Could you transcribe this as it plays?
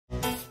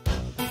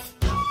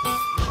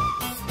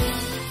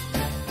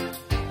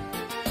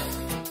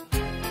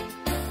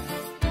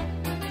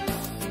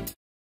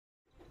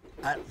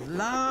At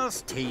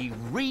last he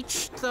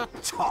reached the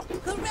top.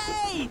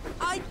 Hooray!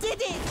 I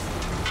did it!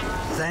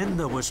 Then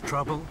there was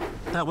trouble.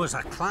 There was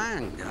a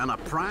clang and a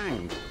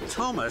prang.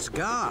 Thomas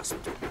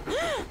gasped.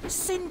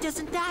 Cinders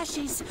and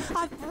ashes!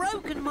 I've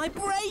broken my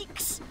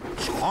brakes!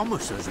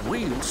 Thomas's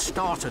wheels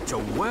started to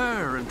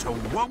whir and to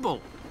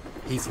wobble.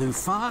 He flew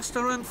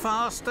faster and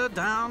faster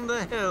down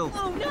the hill.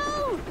 Oh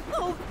no!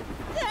 Oh,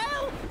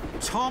 help!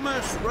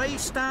 Thomas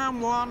raced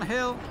down one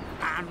hill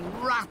and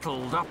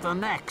rattled up the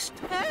next.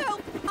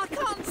 Help! I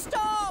can't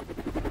stop!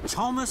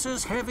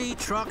 Thomas's heavy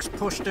trucks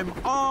pushed him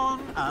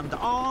on and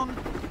on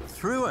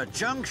through a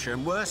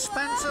junction where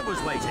Spencer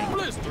was waiting.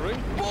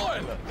 Blistering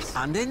violence!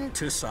 And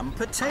into some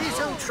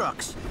potato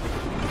trucks.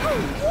 Oh,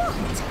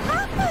 what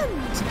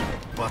happened?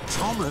 But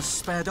Thomas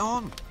sped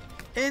on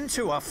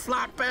into a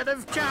flatbed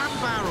of jam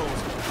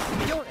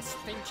barrels. You're a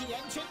stinky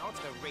engine, not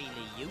a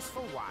really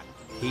useful one.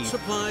 He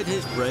supplied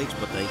his brakes,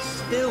 but they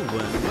still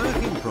weren't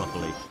working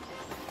properly.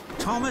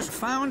 Thomas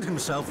found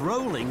himself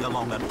rolling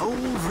along an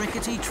old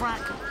rickety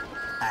track.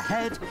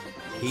 Ahead,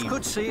 he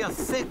could see a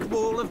thick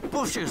wall of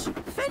bushes.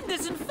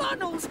 Fenders and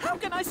funnels! How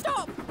can I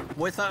stop?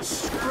 With a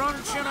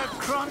scrunch and a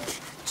crunch,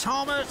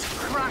 Thomas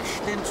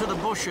crashed into the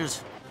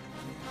bushes.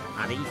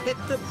 And he hit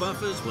the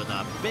buffers with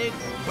a big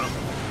bump.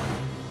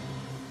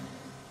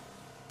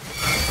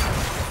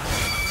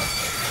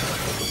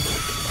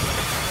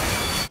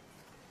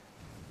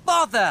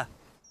 Bother!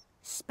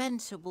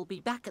 Spencer will be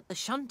back at the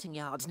shunting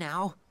yards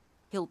now.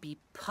 He'll be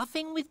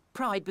puffing with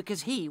pride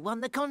because he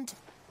won the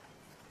contest.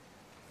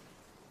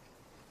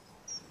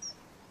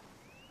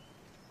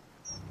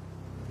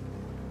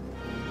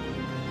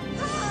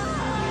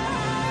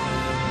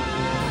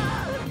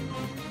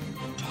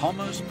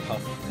 Thomas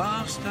puffed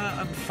faster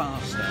and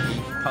faster. He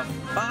puffed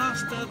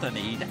faster than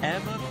he'd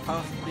ever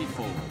puffed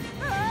before.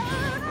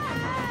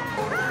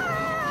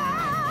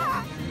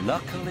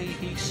 Luckily,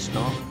 he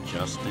stopped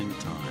just in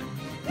time.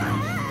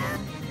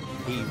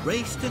 He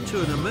raced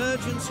into an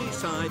emergency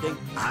siding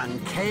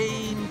and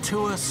came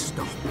to a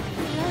stop.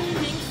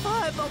 Flaming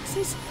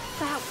fireboxes!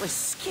 That was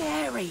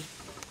scary.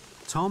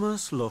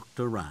 Thomas looked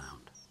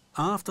around.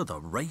 After the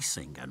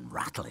racing and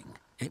rattling,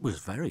 it was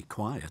very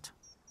quiet.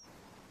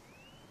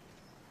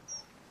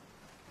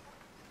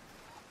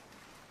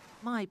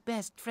 My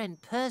best friend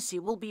Percy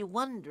will be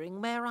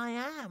wondering where I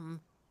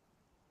am.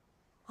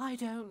 I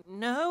don't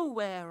know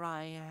where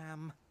I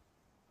am.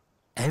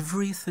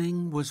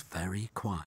 Everything was very quiet.